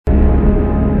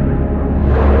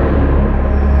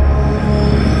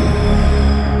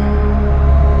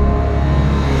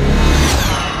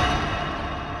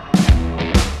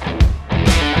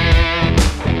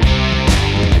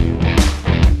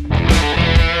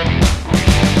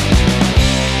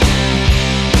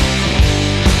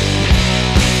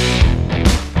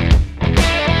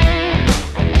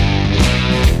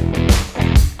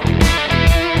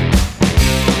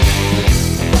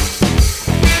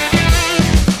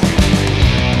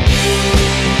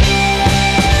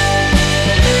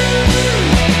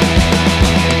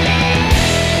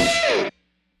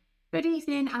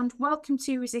and welcome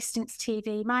to Resistance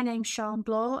TV. My name's Sean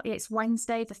Bloor. It's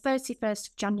Wednesday, the 31st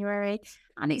of January,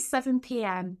 and it's 7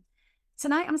 p.m.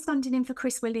 Tonight I'm standing in for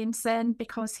Chris Williamson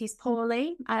because he's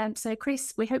poorly. So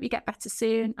Chris, we hope you get better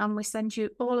soon, and we send you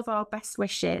all of our best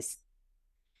wishes.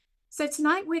 So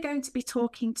tonight we're going to be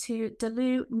talking to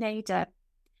Rayner.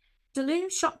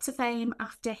 Shot to fame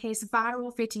after his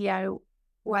viral video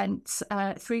went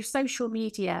through social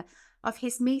media of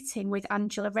his meeting with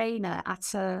Rayner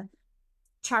at a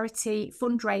charity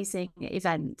fundraising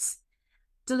event.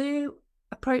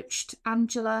 Approached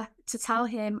Angela to tell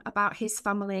him about his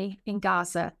family in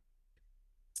Gaza.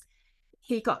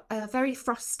 He got a very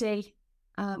frosty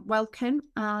welcome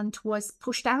and was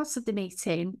pushed out of the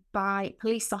meeting by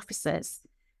police officers.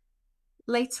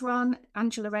 Later on,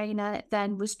 Rayner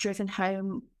then was driven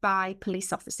home by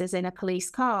police officers in a police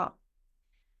car.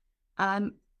 Has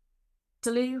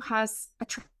a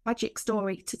tragic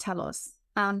story to tell us,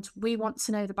 and we want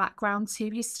to know the background to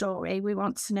his story. We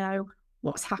want to know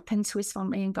what's happened to his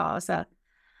family in Gaza.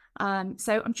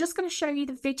 So I'm just going to show you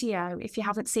the video, if you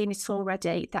haven't seen it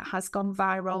already, that has gone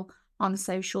viral on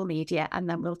social media, and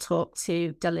then we'll talk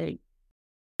to Dalu.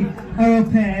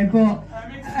 Okay, but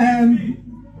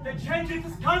the change in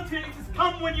this country, it has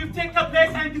come when you take the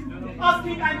place and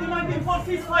asking and demanding for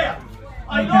ceasefire.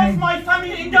 I lost my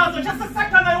family in Gaza. Just a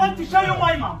second, I want to show you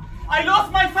my mom. I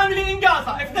lost my family in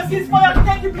Gaza. If the ceasefire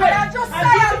takes place, I just say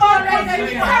I'm not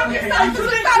ready. Tell yourself to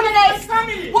the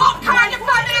family. What kind of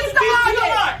family is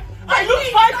that? I lose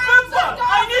 5 members.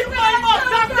 I need my mom.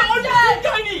 That's the only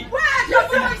thing I need. Let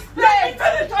me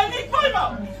finish. I need my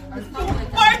mom.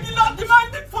 Why are you not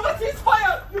demanding for the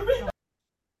ceasefire?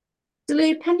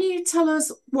 Dalu, can you tell us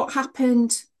what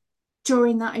happened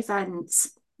during that event?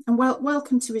 And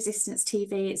welcome to Resistance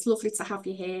TV. It's lovely to have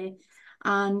you here.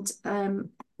 And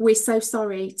we're so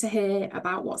sorry to hear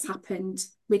about what's happened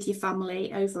with your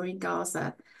family over in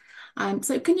Gaza.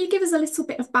 So can you give us a little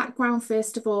bit of background,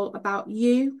 first of all, about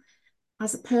you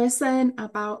as a person,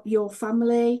 about your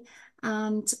family,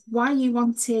 and why you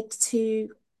wanted to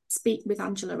speak with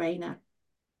Rayner?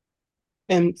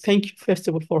 Thank you, first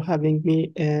of all, for having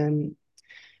me.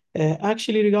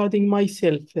 Actually, regarding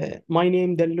myself, my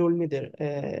name is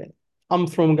Rayner. I'm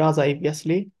from Gaza,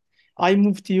 obviously. I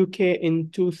moved to UK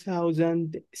in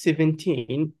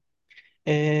 2017.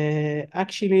 I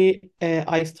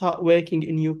started working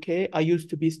in UK. I used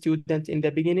to be a student in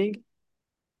the beginning.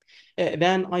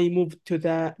 Then I moved to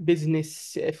the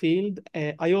business field.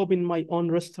 I opened my own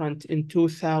restaurant in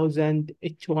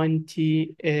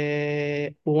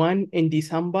 2021 in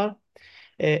December.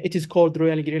 It is called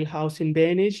Royal Grill House in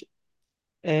Bainage.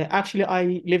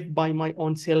 I live by my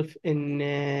own self in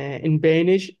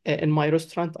Bainage, in my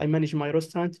restaurant. I manage my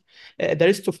restaurant. The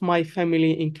rest of my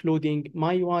family, including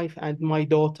my wife and my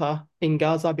daughter, in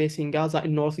Gaza, based in Gaza,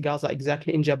 in North Gaza,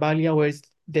 exactly in Jabalia, where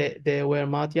they were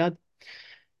Madyad.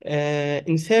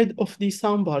 In 3rd of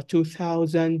December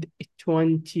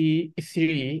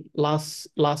 2023, last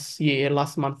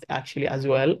month actually as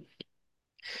well,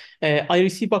 I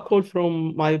received a call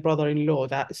from my brother-in-law.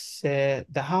 That's the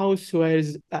house where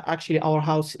is actually our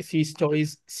house, 3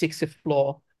 stories, 6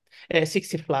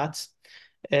 flats.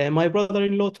 My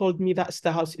brother-in-law told me that's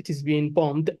the house. It is being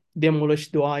bombed,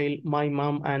 demolished while my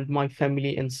mom and my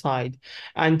family inside.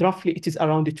 And roughly it is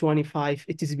around 25.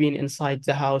 It is being inside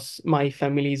the house. My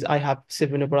families, I have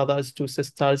 7 brothers, 2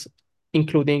 sisters,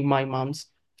 including my mom's.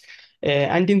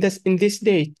 And in this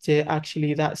date, it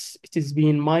has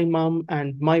been my mom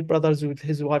and my brothers with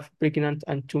his wife pregnant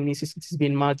and 2 nieces. It has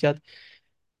been Madyad.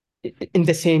 In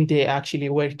the same day, actually,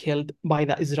 were killed by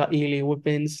the Israeli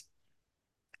weapons.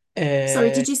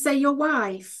 Sorry, did you say your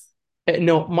wife?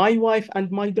 No, my wife and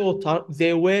my daughter,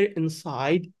 they were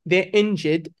inside. They're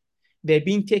injured. They've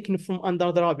been taken from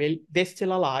under the rubble. They're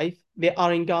still alive. They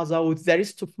are in Gaza with the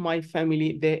rest of my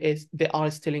family. They are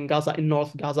still in Gaza, in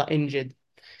North Gaza, injured.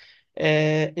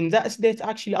 In that date,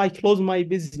 actually, I closed my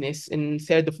business in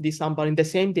 3rd of December. In the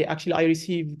same day, actually, I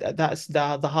received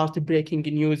the heartbreaking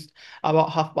news about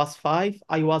 5:30.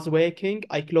 I was working.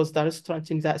 I closed the restaurant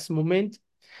in that moment,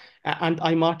 and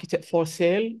I marketed it for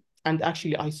sale. And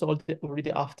actually, I sold it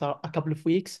already after a couple of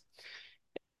weeks.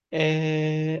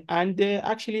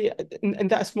 Actually, in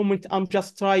that moment, I'm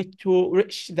just trying to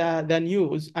reach the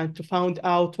news and to find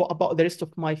out what about the rest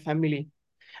of my family.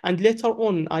 And later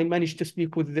on, I managed to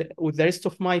speak with the rest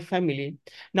of my family.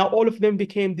 Now, all of them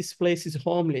became displaced,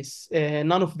 homeless.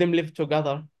 None of them live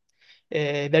together.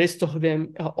 The rest of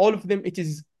them, all of them,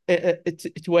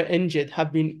 it were injured,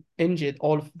 have been injured,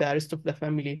 all of the rest of the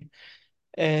family.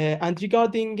 And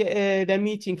regarding the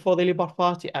meeting for the Labour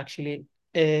Party, actually,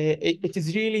 it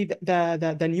is really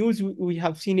the news we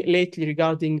have seen it lately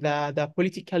regarding the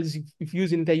political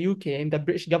views in the UK and the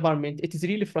British government. It is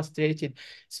really frustrated,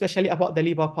 especially about the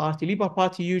Labour Party. Labour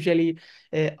Party usually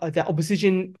the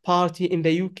opposition party in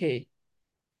the UK.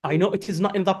 I know it is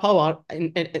not in the power,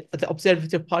 in the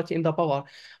Observative Party in the power,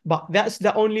 but that's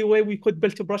the only way we could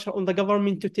build pressure on the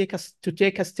government to take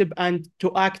a step and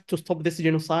to act to stop this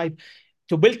genocide.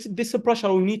 To build this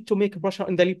pressure, we need to make pressure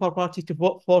on the Labour Party to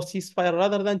vote for ceasefire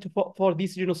rather than to vote for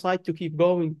this genocide to keep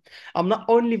going. I'm not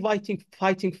only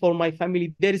fighting for my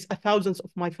family. There is thousands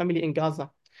of my family in Gaza.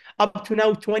 Up to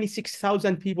now,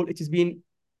 26,000 people it has been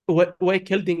were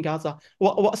killed in Gaza.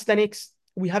 What's the next?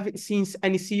 We haven't seen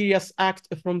any serious act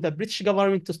from the British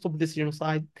government to stop this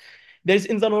genocide. There's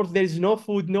in the north, there is no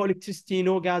food, no electricity,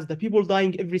 no gas. The people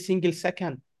dying every single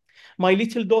second. My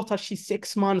little daughter, she's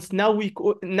 6 months now.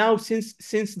 Now since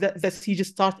the siege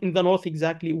start in the north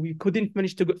exactly, we couldn't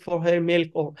manage to get for her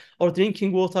milk or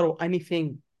drinking water or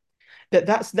anything.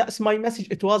 That's my message.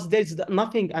 It was there's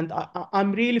nothing, and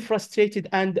I'm really frustrated,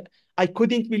 and I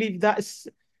couldn't believe that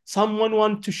someone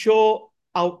want to show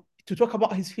out to talk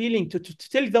about his feeling, to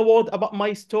tell the world about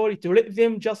my story, to let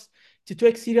them just to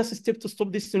take serious step to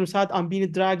stop this genocide. I'm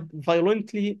being dragged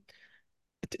violently,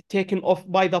 taken off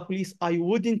by the police. I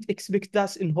wouldn't expect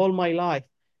that in all my life.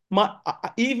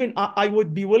 I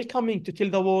would be welcoming to tell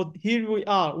the world, here we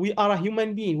are. We are a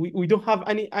human being. We don't have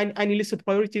any less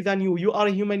priority than you. You are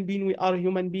a human being. We are a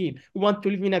human being. We want to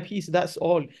live in a peace. That's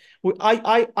all.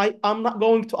 I'm not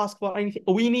going to ask for anything.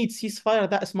 We need ceasefire.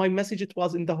 That's my message. It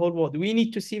was in the whole world. We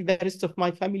need to save the rest of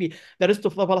my family, the rest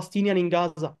of the Palestinian in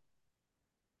Gaza.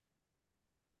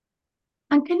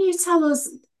 And can you tell us,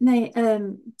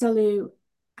 Dalu,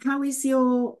 how is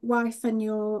your wife and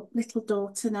your little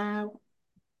daughter now?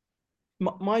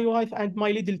 My wife and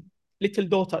my little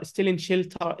daughter is still in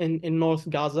shelter in North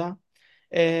Gaza.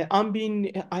 I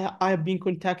have been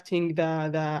contacting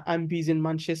the MPs in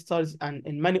Manchester and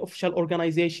in many official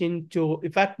organizations to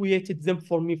evacuate them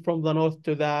for me from the north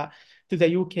to the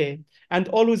UK. And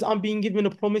always I'm being given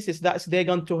promises that they're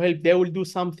going to help, they will do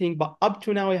something. But up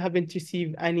to now, I haven't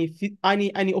received any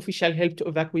official help to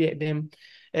evacuate them.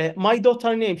 My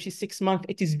daughter name, she's 6 months.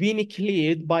 It is being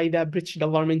cleared by the British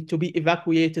government to be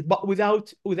evacuated, but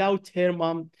without her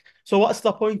mom. So what's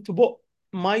the point to put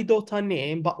my daughter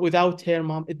name, but without her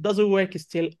mom? It doesn't work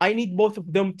still. I need both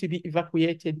of them to be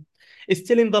evacuated. It's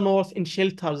still in the north in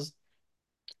shelters.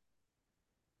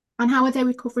 And how are they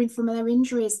recovering from their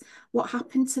injuries? What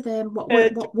happened to them?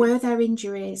 What were their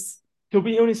injuries? To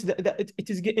be honest, it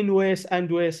is getting worse and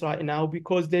worse right now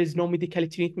because there is no medical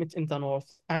treatment in the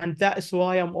north. And that is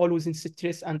why I'm always in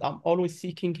stress and I'm always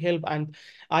seeking help. And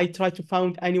I try to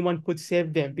find anyone could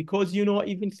save them because,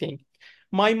 even think,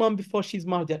 my mom, before she's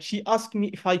murdered, she asked me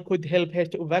if I could help her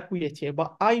to evacuate her.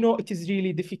 But I know it is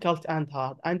really difficult and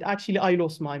hard. And actually, I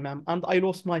lost my mom and I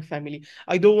lost my family.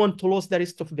 I don't want to lose the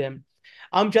rest of them.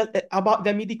 I'm just about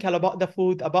the medical, about the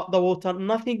food, about the water,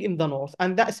 nothing in the north.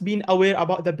 And that's been aware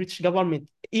about the British government.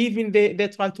 Even they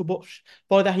try to push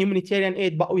for the humanitarian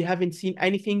aid, but we haven't seen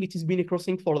anything. It has been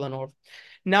crossing for the north.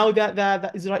 Now that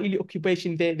the Israeli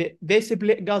occupation, they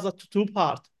split Gaza to two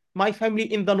parts. My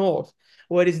family in the north,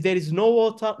 whereas there is no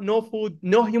water, no food,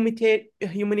 no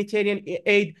humanitarian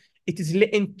aid.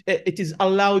 It is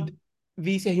allowed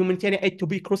this humanitarian aid to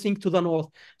be crossing to the north.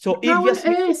 So How on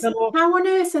obviously, earth, the north, how on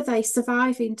earth are they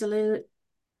surviving, Dalu,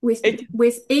 with it,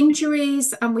 with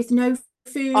injuries and with no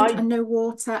food I and no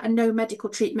water and no medical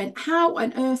treatment? How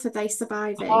on earth are they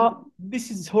surviving? this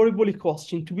is horrible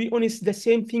question. To be honest, the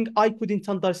same thing I couldn't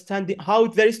understand how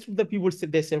the rest of the people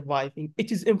said they're surviving.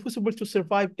 It is impossible to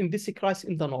survive in this crisis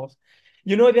in the north.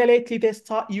 Lately they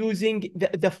start using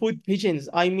the food pigeons.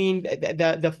 I mean,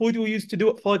 the food we used to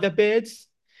do for the birds.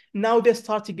 Now they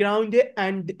start to ground it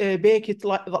and bake it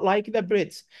like the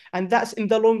breads, and that's in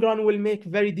the long run will make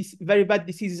very bad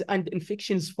diseases and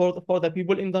infections for the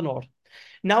people in the north.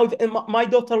 Now my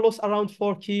daughter lost around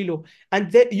 4 kilo,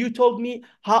 and you told me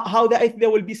if they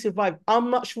will be survived. I'm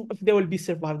not sure if they will be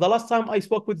survived. The last time I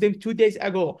spoke with them 2 days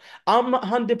ago, I'm not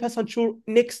 100% sure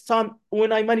next time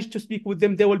when I manage to speak with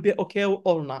them, they will be okay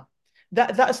or not.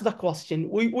 That's the question.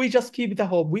 We just keep the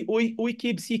hope. We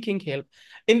keep seeking help.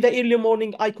 In the early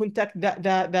morning, I contact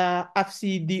the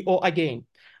FCDO again.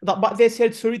 But they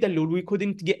said, sorry, Dalul, we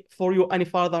couldn't get for you any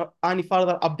further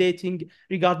updating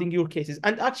regarding your cases.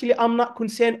 And actually, I'm not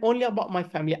concerned only about my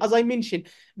family. As I mentioned,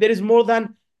 there is more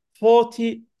than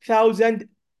 40,000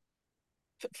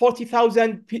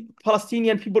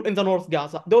 Palestinian people in the North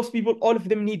Gaza. Those people, all of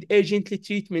them need urgently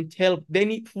treatment, help. They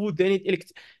need food, they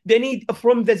need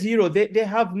from the zero. They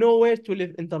have nowhere to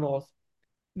live in the North.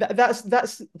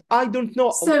 That's I don't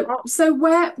know. So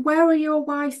where are your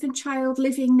wife and child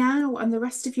living now, and the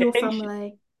rest of your In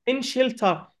family? in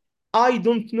shelter. I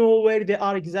don't know where they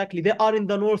are exactly. They are in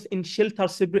the north in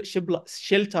shelters.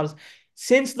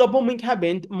 Since the bombing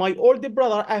happened, my older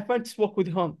brother, I haven't spoke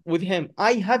with him.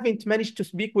 I haven't managed to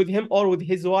speak with him or with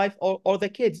his wife or the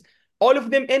kids. All of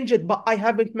them injured, but I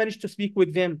haven't managed to speak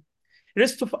with them.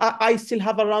 Rest of I still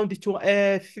have around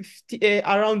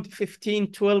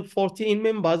 15, 12, 14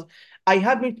 members. I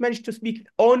haven't managed to speak.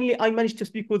 Only I managed to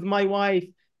speak with my wife,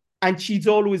 and she's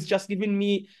always just giving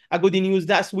me a good news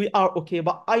that we are okay.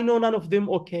 But I know none of them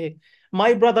okay.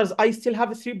 My brothers, I still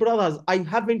have three brothers. I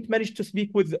haven't managed to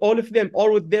speak with all of them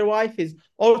or with their wives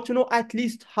or to know at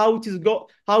least how it is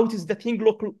the thing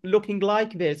looking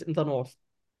like this in the north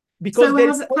because So there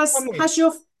is no family.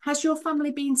 has your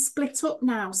family been split up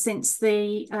now since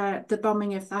the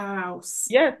bombing of the house?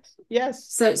 Yes, yes.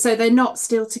 So they're not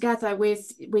still together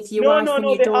with your No, wife no, and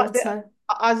no. your daughter?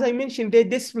 As I mentioned,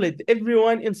 they split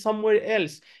everyone in somewhere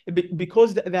else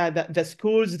because the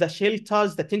schools, the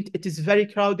shelters, the tent, it is very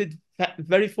crowded,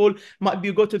 very full. Might be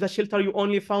you go to the shelter, you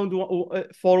only found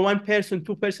for one person,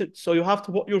 two-person, so you have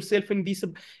to put yourself in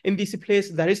this place.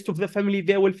 The rest of the family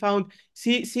they will found.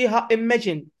 See how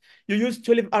imagine you used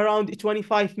to live around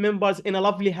 25 members in a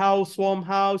lovely house, warm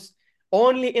house,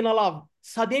 only in a love.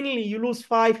 Suddenly you lose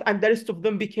five, and the rest of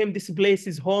them became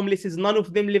displaced, homeless. None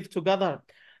of them live together.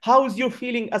 How is your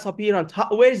feeling as a parent?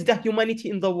 Where is the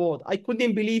humanity in the world? I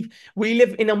couldn't believe we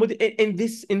live in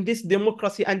this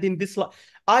democracy and in this.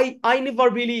 I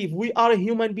never believe we are a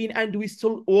human being and we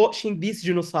still watching this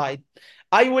genocide.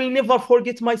 I will never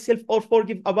forget myself or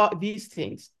forgive about these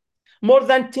things. More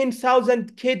than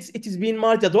 10,000 kids it is being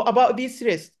murdered. What about this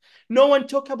rest? No one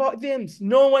talk about them.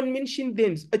 No one mentioned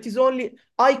them. It is only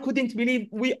I couldn't believe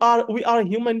we are a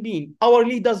human being. Our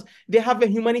leaders they have a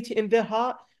humanity in their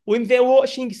heart when they're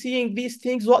watching, seeing these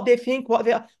things, what they think,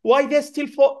 why they're still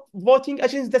voting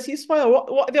against the ceasefire,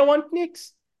 what they want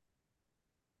next.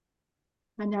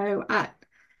 I know.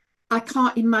 I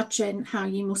can't imagine how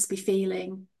you must be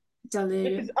feeling, It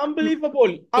is Dalu. unbelievable.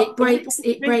 It We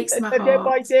it went breaks my day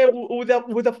by heart. day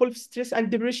with a full stress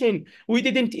and depression. We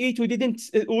didn't eat, we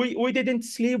didn't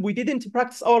sleep, we didn't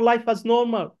practice our life as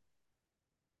normal.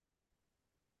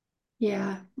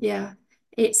 Yeah, yeah.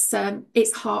 It's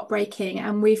heartbreaking,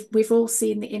 and we've all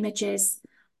seen the images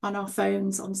on our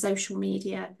phones, on social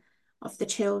media, of the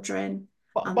children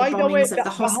But and the by the way, bombings of the the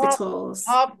hospitals.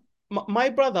 half my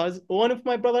brothers, one of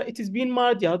my brother, it is being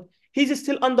murdered. He's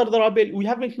still under the rubble. We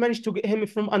haven't managed to get him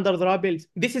from under the rubble.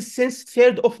 This is since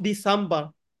 3rd of December.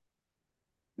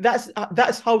 That's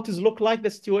how it is look like the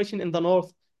situation in the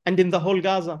north and in the whole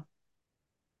Gaza.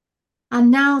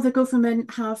 And now the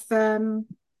government have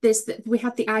we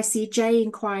had the ICJ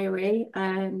inquiry,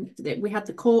 we had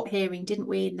the court hearing, didn't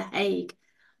we, in The Hague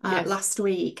Yes. last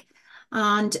week,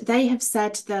 and they have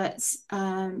said that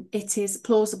it is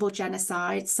plausible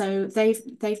genocide. So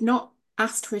they've not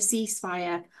asked for a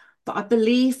ceasefire, but I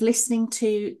believe listening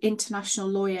to international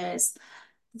lawyers,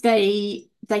 they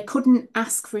couldn't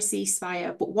ask for a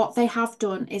ceasefire, but what they have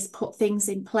done is put things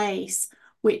in place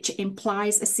which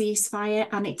implies a ceasefire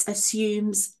and it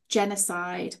assumes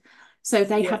genocide. So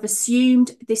they Yeah. have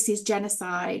assumed this is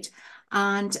genocide,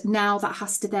 and now that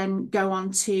has to then go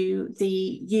on to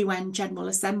the UN General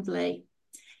Assembly.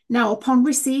 Now, upon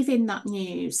receiving that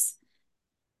news,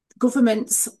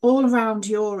 governments all around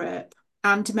Europe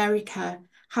and America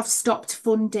have stopped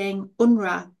funding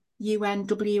UNRWA,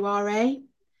 UNWRA,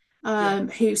 Yeah.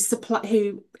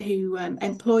 who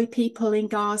employ people in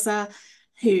Gaza,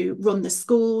 who run the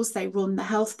schools, they run the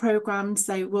health programs,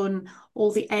 they run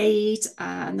all the aid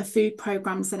and the food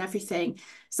programs and everything.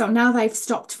 So now they've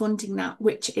stopped funding that,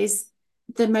 which is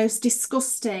the most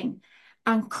disgusting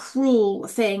and cruel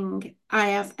thing I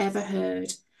have ever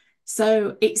heard.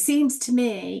 So it seems to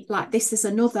me like this is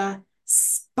another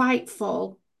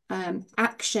spiteful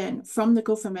action from the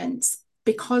government,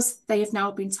 because they have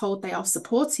now been told they are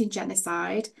supporting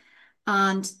genocide.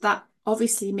 And that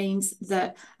obviously means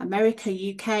that America,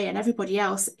 UK, and everybody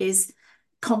else is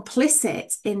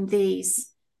complicit in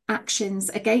these actions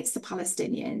against the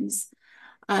Palestinians.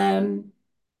 Um,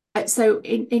 so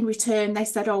in return, they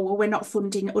said, oh, well, we're not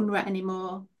funding UNRWA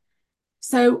anymore.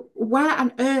 So where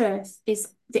on earth is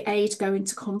the aid going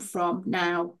to come from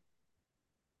now?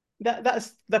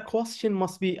 That's the question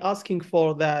must be asking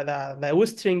for the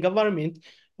Western government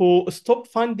who stop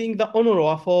funding the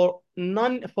UNRWA for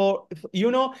none for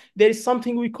there is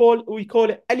something we call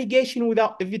allegation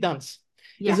without evidence.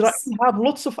 Israel Yes. have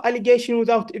lots of allegations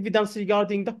without evidence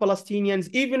regarding the Palestinians,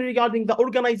 even regarding the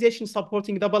organization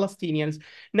supporting the Palestinians.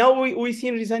 Now we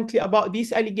seen recently about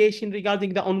this allegation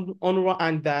regarding the UNRWA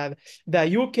and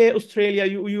the UK, Australia,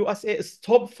 USA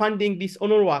stop funding this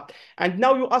UNRWA. And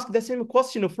now you ask the same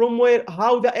question, from where,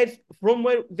 from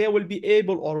where they will be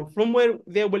able, or from where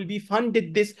they will be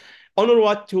funded this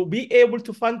UNRWA to be able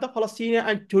to fund the Palestinian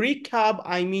and to recap,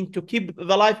 I mean, to keep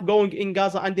the life going in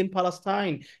Gaza and in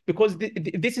Palestine, because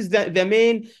this is the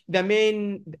main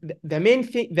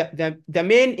thing, the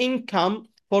main income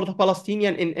for the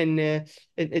Palestinian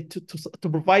to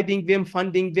providing them,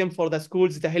 funding them for the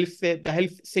schools, the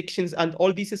health sections, and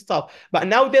all this stuff. But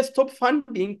now they stop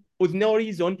funding with no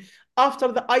reason after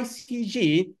the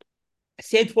ICG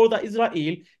said for the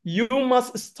Israel, you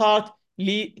must start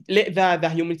let the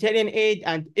humanitarian aid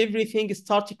and everything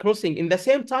start crossing. In the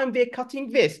same time, they're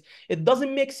cutting this. It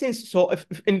doesn't make sense. So if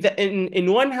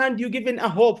in one hand, you're giving a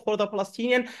hope for the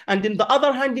Palestinian, and in the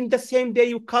other hand, in the same day,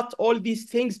 you cut all these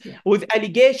things with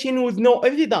allegation, with no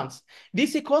evidence.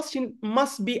 This question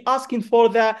must be asking for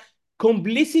the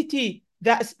complicity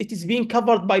that it is being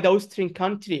covered by the Western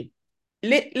country.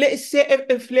 Let's say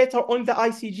if later on the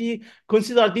ICG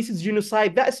consider this is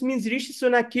genocide, that means Rishi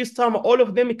Sunak, Keir Starmer, all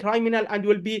of them criminal and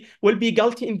will be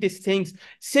guilty in these things.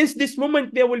 Since this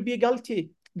moment, they will be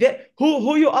guilty.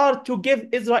 Who you are to give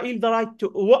Israel the right to,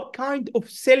 what kind of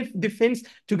self-defense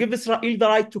to give Israel the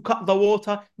right to cut the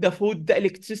water, the food, the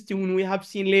electricity, when we have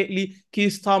seen lately Keir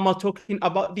Starmer talking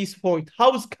about this point?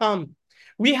 How's come?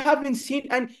 We haven't seen,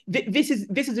 and this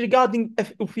is regarding,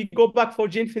 if we go back for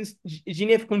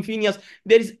Geneva Convenience,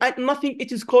 there is nothing.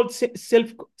 It is called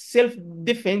self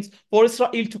defense for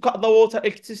Israel to cut the water,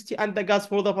 electricity, and the gas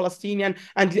for the Palestinian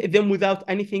and let them without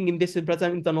anything in this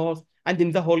present in the north and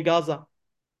in the whole Gaza.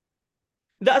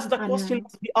 That's the question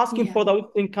we're asking for the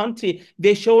Western country.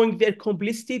 They're showing their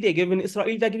complicity. They're giving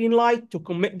Israel the green light to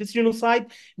commit this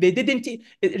genocide. They didn't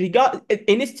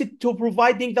instead to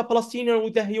providing the Palestinian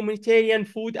with the humanitarian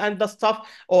food and the stuff,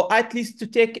 or at least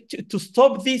to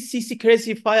stop this CC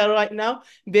crazy fire right now.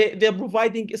 They're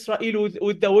providing Israel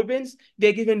with the weapons.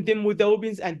 They're giving them with the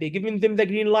weapons, and they're giving them the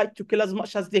green light to kill as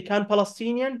much as they can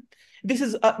Palestinian. This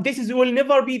is will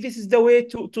never be. This is the way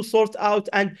to sort out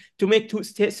and to make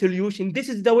two-state solution. This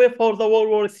is the way for the World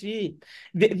War III.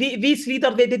 These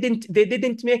leaders, they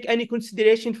didn't make any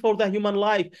consideration for the human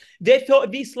life. They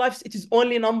thought these lives, it is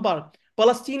only number.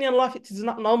 Palestinian life, it is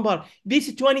not number.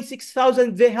 These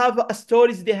 26,000, they have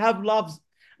stories, they have loves.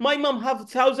 My mom have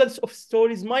thousands of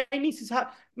stories. My nieces,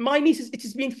 it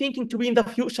has been thinking to be in the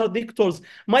future doctors.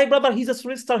 My brother, he's a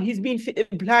solicitor. He's been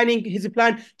planning his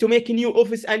plan to make a new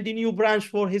office and a new branch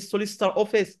for his solicitor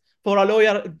office for a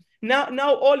lawyer.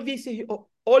 Now all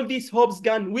these hopes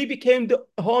gone. We became the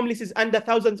homeless and the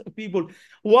thousands of people.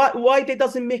 Why they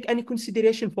doesn't make any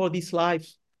consideration for these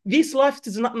lives? These lives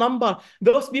is not number.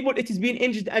 Those people, it is being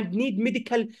injured and need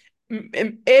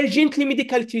urgently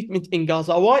medical treatment in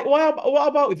Gaza. What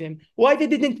about them? Why they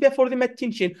didn't pay for them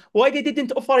attention? Why they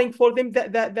didn't offering for them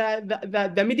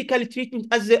the medical treatment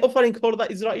as they offering for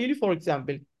the Israeli, for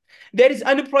example? There is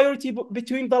any priority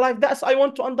between the life. That's I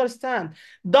want to understand.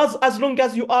 As long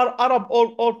as you are Arab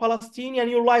or Palestinian,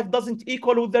 your life doesn't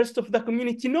equal with the rest of the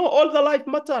community? No, all the life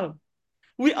matter.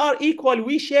 We are equal.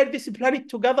 We share this planet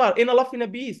together in a love, in a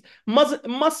peace.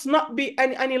 Must not be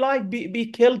any life be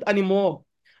killed anymore.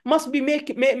 Must be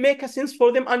make a sense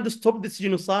for them and stop this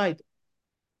genocide.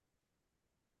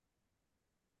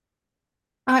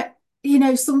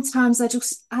 Sometimes I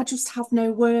just have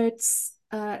no words,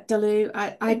 Dalu.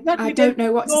 I Exactly. don't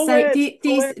know what to say.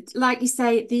 These, like you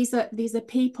say, these are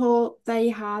people. They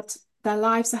had their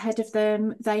lives ahead of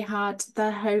them. They had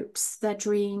their hopes, their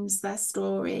dreams, their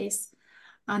stories,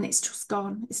 and it's just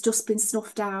gone. It's just been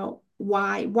snuffed out.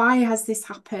 Why has this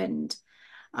happened?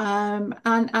 And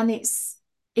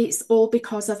it's all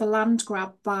because of a land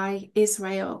grab by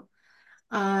Israel.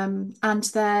 And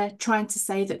they're trying to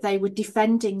say that they were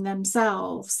defending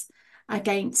themselves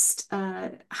against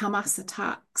Hamas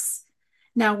attacks.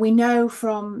 Now, we know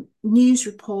from news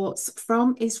reports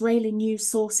from Israeli news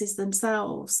sources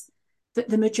themselves that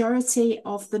the majority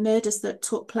of the murders that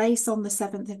took place on the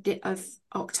 7th of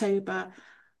October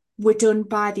were done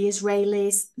by the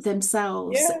Israelis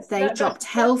themselves. yes, They dropped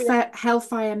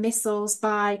Hellfire missiles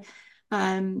by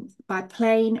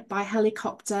plane, by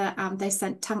helicopter, and they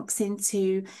sent tanks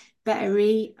into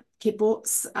Be'eri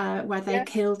kibbutz, where they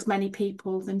killed many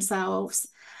people themselves.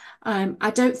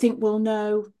 I don't think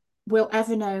we'll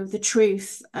ever know the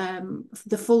truth,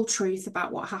 the full truth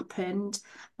about what happened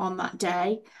on that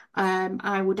day.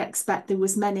 I would expect there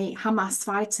was many Hamas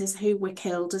fighters who were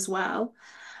killed as well.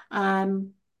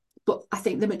 but I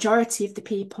think the majority of the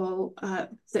people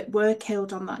that were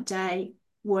killed on that day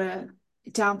were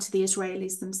down to the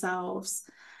Israelis themselves.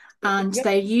 And Yeah.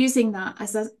 they're using that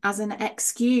as an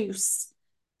excuse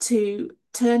to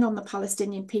turn on the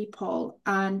Palestinian people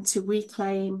and to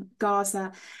reclaim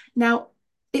Gaza. Now,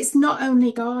 it's not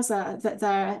only Gaza that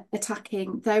they're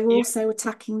attacking, they're Yeah. also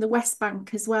attacking the West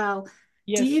Bank as well.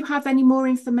 Do Yes. you have any more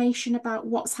information about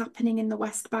what's happening in the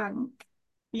West Bank?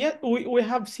 Yeah, we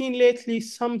have seen lately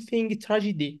something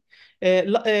tragedy.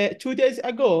 2 days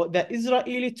ago, the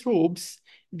Israeli troops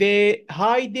they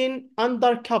hiding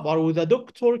under cover with a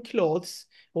doctor clothes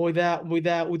with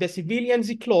a civilian's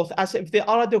clothes as if they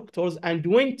are doctors and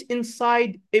went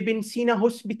inside Ibn Sina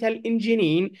hospital in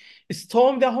Jenin,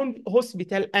 stormed the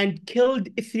hospital and killed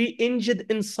three injured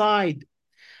inside.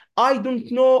 I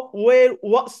don't know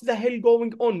what's the hell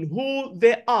going on, who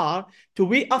they are to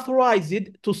be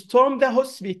authorized to storm the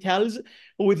hospitals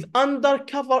with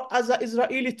undercover as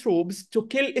Israeli troops to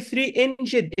kill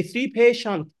three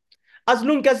patients. As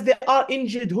long as they are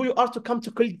injured, who you are to come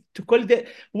to kill the.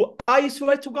 I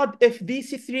swear to God, if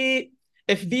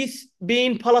these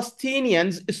being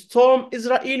Palestinians storm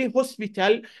Israeli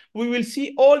hospital, we will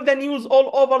see all the news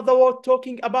all over the world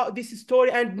talking about this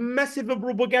story and massive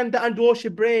propaganda and wash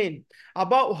brain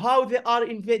about how they are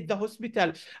invade the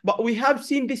hospital. But we have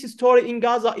seen this story in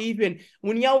Gaza even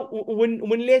when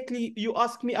lately you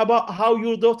ask me about how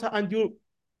your daughter and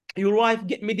your wife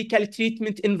get medical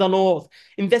treatment in the north.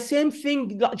 In the same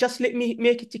thing, just let me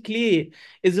make it clear.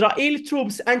 Israeli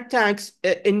troops and tanks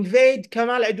invade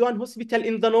Kamal Adwan Hospital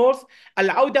in the north. Al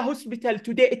Auda Hospital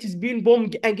today it is being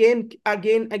bombed again.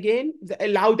 The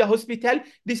Al Auda Hospital.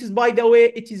 This is, by the way,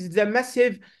 it is the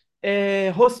massive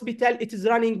hospital. It is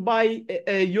running by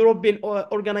a European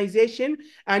organization.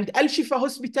 And Al Shifa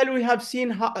Hospital, we have seen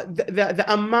the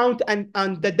amount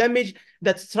and the damage,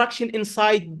 the destruction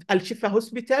inside Al Shifa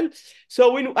Hospital.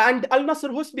 So and Al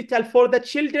Nasr Hospital for the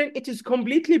children, it is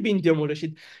completely been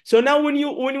demolished. So now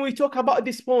when we talk about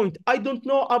this point, I don't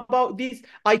know about this.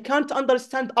 I can't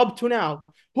understand up to now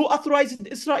who authorized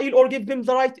Israel or gave them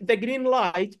the green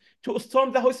light to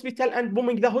storm the hospital and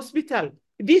bombing the hospital.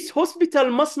 This hospital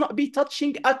must not be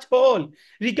touching at all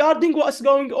regarding what's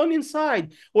going on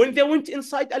inside. When they went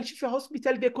inside Al Shifa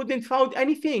Hospital, they couldn't find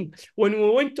anything. When we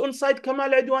went inside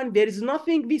Kamal Adwan, there is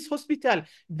nothing. This hospital,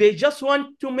 they just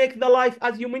want to make the life,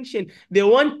 as you mentioned. They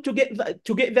want to get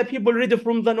the people rid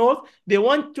from the north. They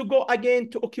want to go again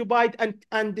to occupy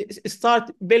and start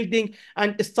building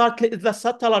and start the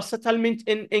settlement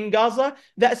in Gaza.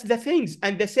 That's the things,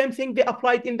 and the same thing they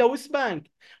applied in the West Bank.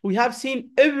 We have seen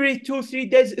every 2 3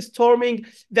 days storming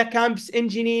the camps in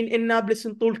Jenin, in Nablus,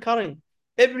 and Tulkarm.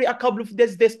 Every a couple of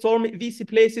days they storm these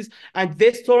places, and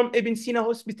they storm Ibn Sina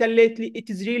Hospital lately. It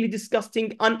is really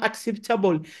disgusting,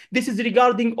 unacceptable. This is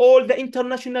regarding all the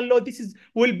international law.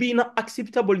 Will be not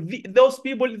acceptable. Those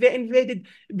people they invaded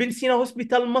Ibn Sina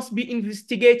Hospital must be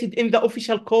investigated in the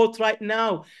official court right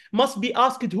now. Must be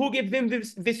asked who gave them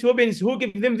this weapons, who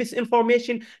gave them this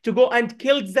information to go and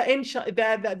kill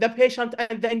the patient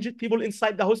and the injured people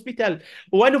inside the hospital.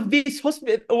 One of these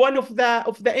hospital, one of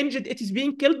the injured, it is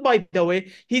being killed, by the way.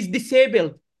 He's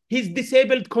disabled. He's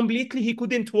disabled completely. He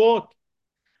couldn't walk.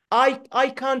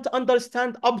 I can't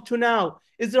understand up to now.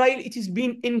 Israel, it is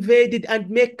being invaded and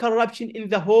make corruption in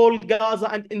the whole Gaza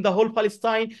and in the whole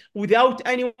Palestine without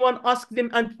anyone ask them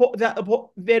and put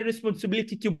their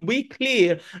responsibility to be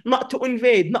clear, not to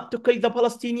invade, not to kill the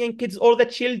Palestinian kids or the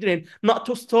children, not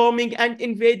to storming and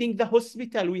invading the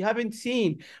hospital. We haven't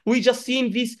seen. We just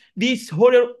seen these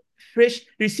horror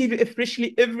receive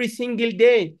freshly every single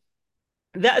day.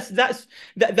 That's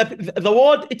the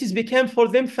word it is became for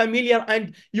them familiar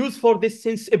and used for this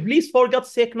since. Please, for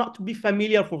God's sake, not to be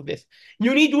familiar for this.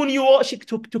 You need, when you watch it,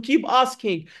 to keep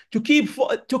asking, to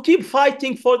keep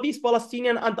fighting for these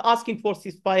Palestinian and asking for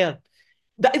ceasefire.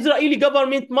 The Israeli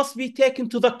government must be taken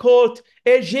to the court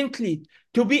urgently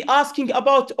to be asking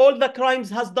about all the crimes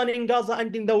has done in Gaza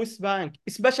and in the West Bank,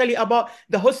 especially about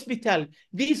the hospital.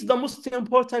 This is the most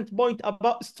important point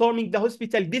about storming the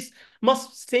hospital. This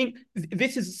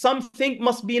is something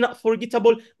must be not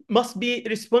forgettable, must be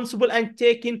responsible and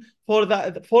taken for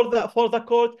the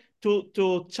court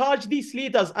to charge these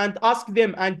leaders and ask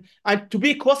them and to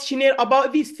be questionnaire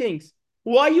about these things.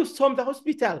 Why you storm the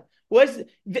hospital?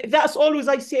 That's always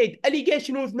I said.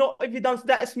 Allegation with no evidence,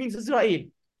 that means Israel.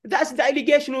 That's the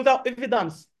allegation without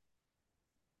evidence.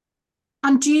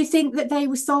 And do you think that they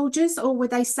were soldiers or were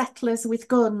they settlers with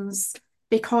guns?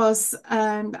 because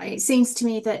it seems to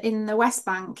me that in the West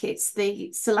Bank, it's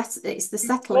the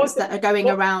settlers Both, that are going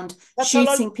both around settlers,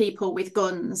 shooting people with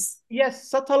guns. yes,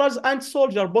 settlers and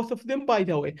soldier, both of them, by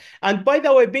the way. And by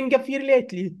the way, Ben Gvir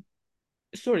lately,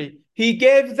 sorry, he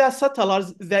gave the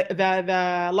settlers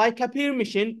the like a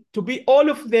permission to be all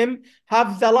of them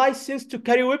have the license to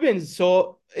carry weapons.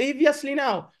 So obviously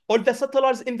now all the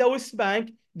settlers in the West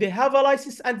Bank, they have a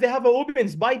license and they have a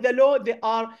weapons. By the law, they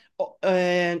are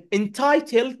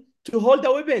entitled to hold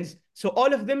the weapons. So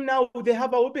all of them now they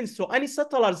have a weapons. So any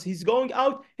settlers, he's going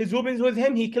out, his weapons with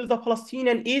him, he killed the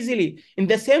Palestinian easily. In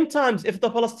the same times, if the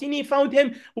Palestinian found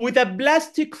him with a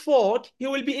plastic fork, he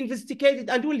will be investigated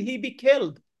and will he be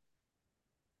killed.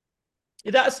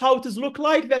 That's how it is look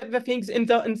like the things in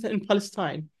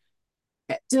Palestine.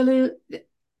 Delu,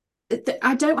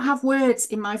 I don't have words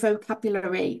in my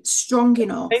vocabulary strong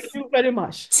enough Thank you very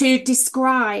much. to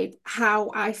describe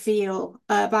how I feel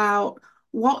about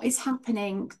what is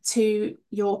happening to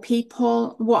your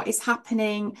people, what is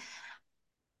happening,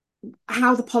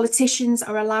 how the politicians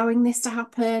are allowing this to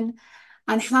happen,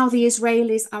 and how the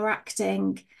Israelis are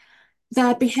acting.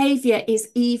 Their behavior is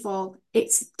evil.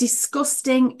 It's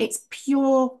disgusting. It's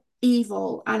pure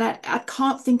evil. And I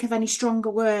can't think of any stronger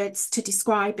words to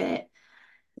describe it.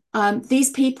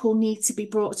 These people need to be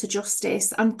brought to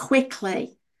justice and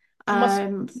quickly.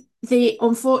 Must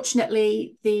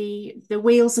Unfortunately, the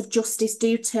wheels of justice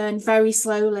do turn very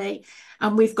slowly,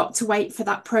 and we've got to wait for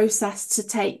that process to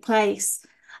take place.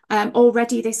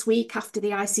 Already this week, after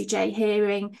the ICJ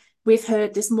hearing, we've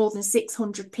heard there's more than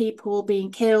 600 people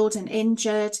being killed and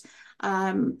injured.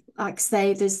 Like I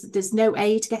say, there's no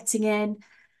aid getting in.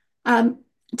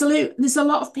 There's a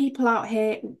lot of people out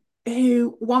here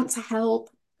who want to help,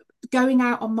 going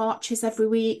out on marches every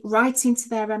week, writing to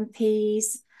their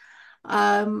MPs.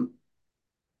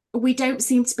 We don't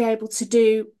seem to be able to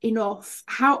do enough.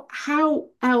 How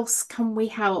else can we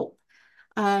help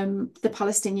the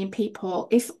Palestinian people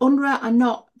if UNRWA are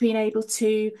not being able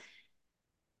to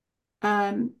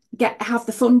have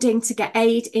the funding to get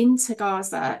aid into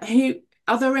Gaza? Who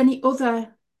are there any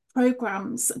other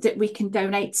programs that we can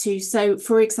donate to? So,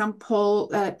 for example,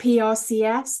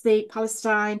 PRCS, the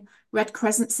Palestine Red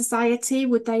Crescent Society,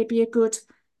 would they be a good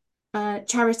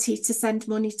charity to send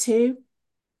money to?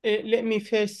 let me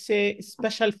first say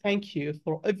special thank you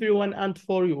for everyone and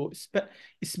for you.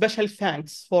 Special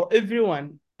thanks for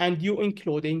everyone and you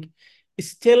including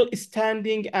still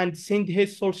standing and send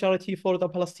his solidarity for the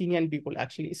Palestinian people,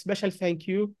 actually. Special thank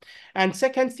you. And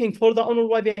second thing, for the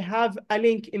UNRWA, they have a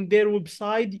link in their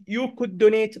website. You could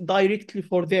donate directly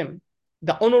for them.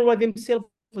 The UNRWA themselves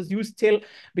you still,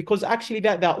 because actually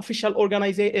the official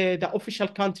organization, the official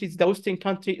countries, the Western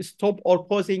countries stop or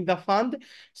pausing the fund.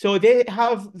 So they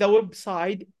have the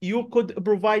website. You could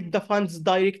provide the funds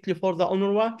directly for the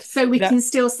UNRWA. So we can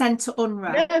still send to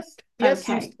UNRWA. Yes, yes,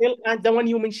 you Okay. still, and the one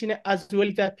you mentioned as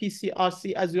well, the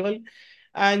PCRC as well.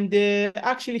 And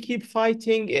actually keep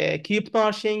fighting, keep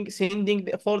marching, sending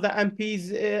for the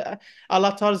MPs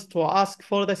letters to ask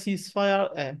for the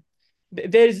ceasefire.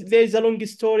 There's a long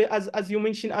story as you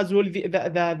mentioned as well.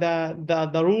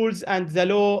 The rules and the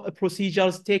law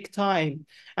procedures take time,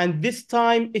 and this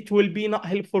time it will be not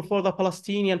helpful for the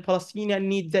Palestinian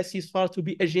need the ceasefire to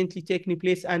be urgently taking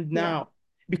place and Yeah, now,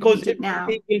 we because need it every now.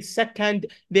 single second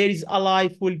there is a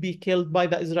life will be killed by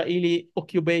the Israeli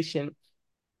occupation.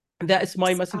 That is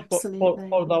my message for Absolutely.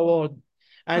 the world.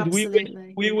 And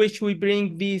Absolutely. we wish we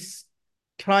bring these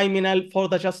criminal for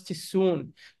the justice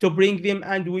soon, to bring them,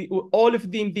 and we all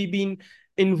of them they been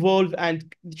involved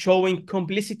and showing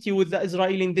complicity with the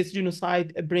Israel in this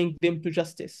genocide, bring them to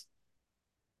justice.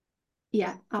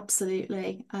 Yeah,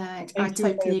 absolutely. I Thank you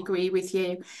very totally much. agree with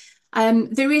you.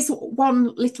 There is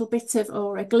one little bit of,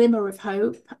 or a glimmer of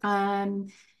hope.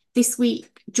 This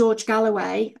week, George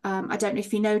Galloway, I don't know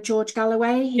if you know George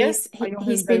Galloway, Yes, I know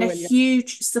he's him very been a well. Yeah.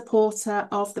 huge supporter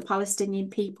of the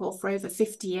Palestinian people for over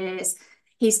 50 years.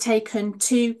 He's taken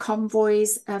 2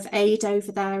 convoys of aid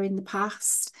over there in the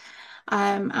past.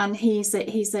 And he's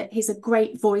a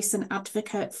great voice and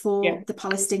advocate Yeah, for the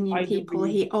Palestinian I do people.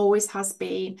 believe. He always has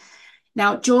been.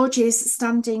 Now, George is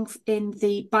standing in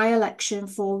the by-election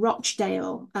for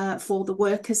Rochdale for the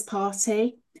Workers'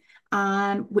 Party,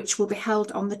 which will be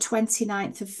held on the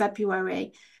 29th of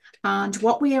February. And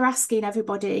what we are asking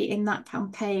everybody in that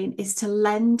campaign is to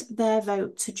lend their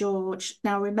vote to George.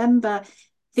 Now, remember,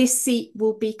 this seat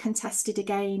will be contested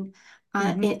again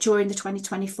during the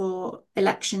 2024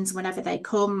 elections, whenever they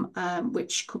come,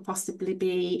 which could possibly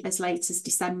be as late as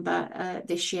December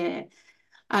this year.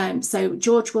 So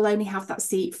George will only have that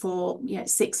seat for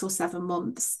 6 or 7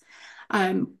 months.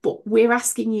 But we're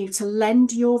asking you to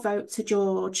lend your vote to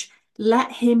George.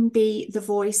 Let him be the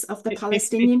voice of the If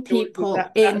Palestinian you will do people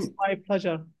that, that's my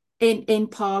pleasure. in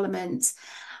Parliament.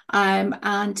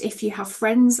 And if you have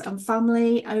friends and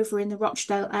family over in the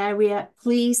Rochdale area,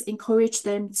 please encourage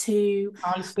them to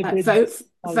I'll spread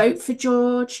vote for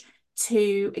George,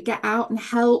 to get out and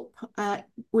help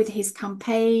with his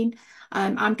campaign.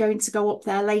 I'm going to go up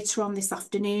there later on this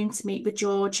afternoon to meet with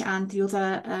George and the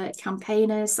other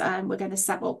campaigners. We're going to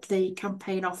set up the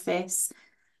campaign office.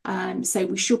 So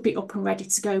we should be up and ready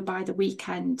to go by the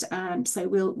weekend. So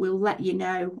we'll let you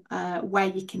know where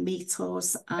you can meet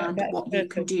us and that's what you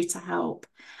can perfect. do to help.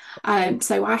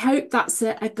 So I hope that's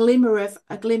a glimmer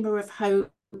of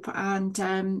hope.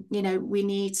 And we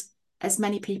need as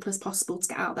many people as possible to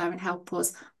get out there and help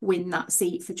us win that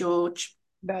seat for George.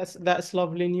 That's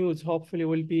lovely news. Hopefully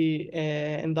we'll be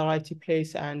in the right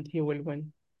place and he will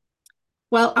win.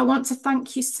 Well, I want to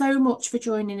thank you so much for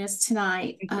joining us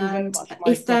tonight. Thank you very And much.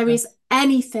 My if there pleasure. is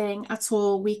anything at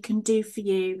all we can do for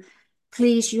you,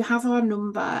 please, you have our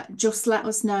number. Just let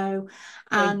us know.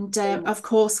 Thank you And very much. of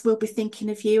course, we'll be thinking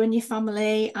of you and your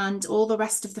family and all the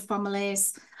rest of the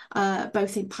families,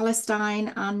 both in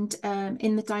Palestine and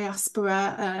in the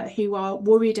diaspora, who are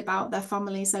worried about their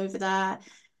families over there.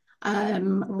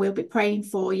 We'll be praying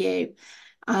for you.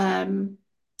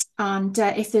 And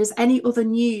if there's any other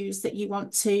news that you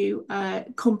want to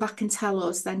come back and tell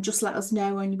us, then just let us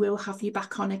know and we'll have you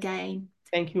back on again.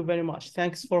 Thank you very much.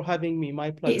 Thanks for having me.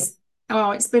 My pleasure.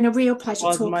 It's been a real It pleasure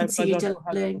was my talking to you, pleasure to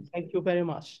have you. Dylan. Thank you very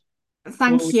much.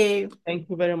 Thank you. Thank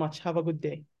you very much. Have a good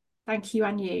day. Thank you,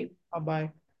 and you.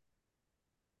 Bye-bye.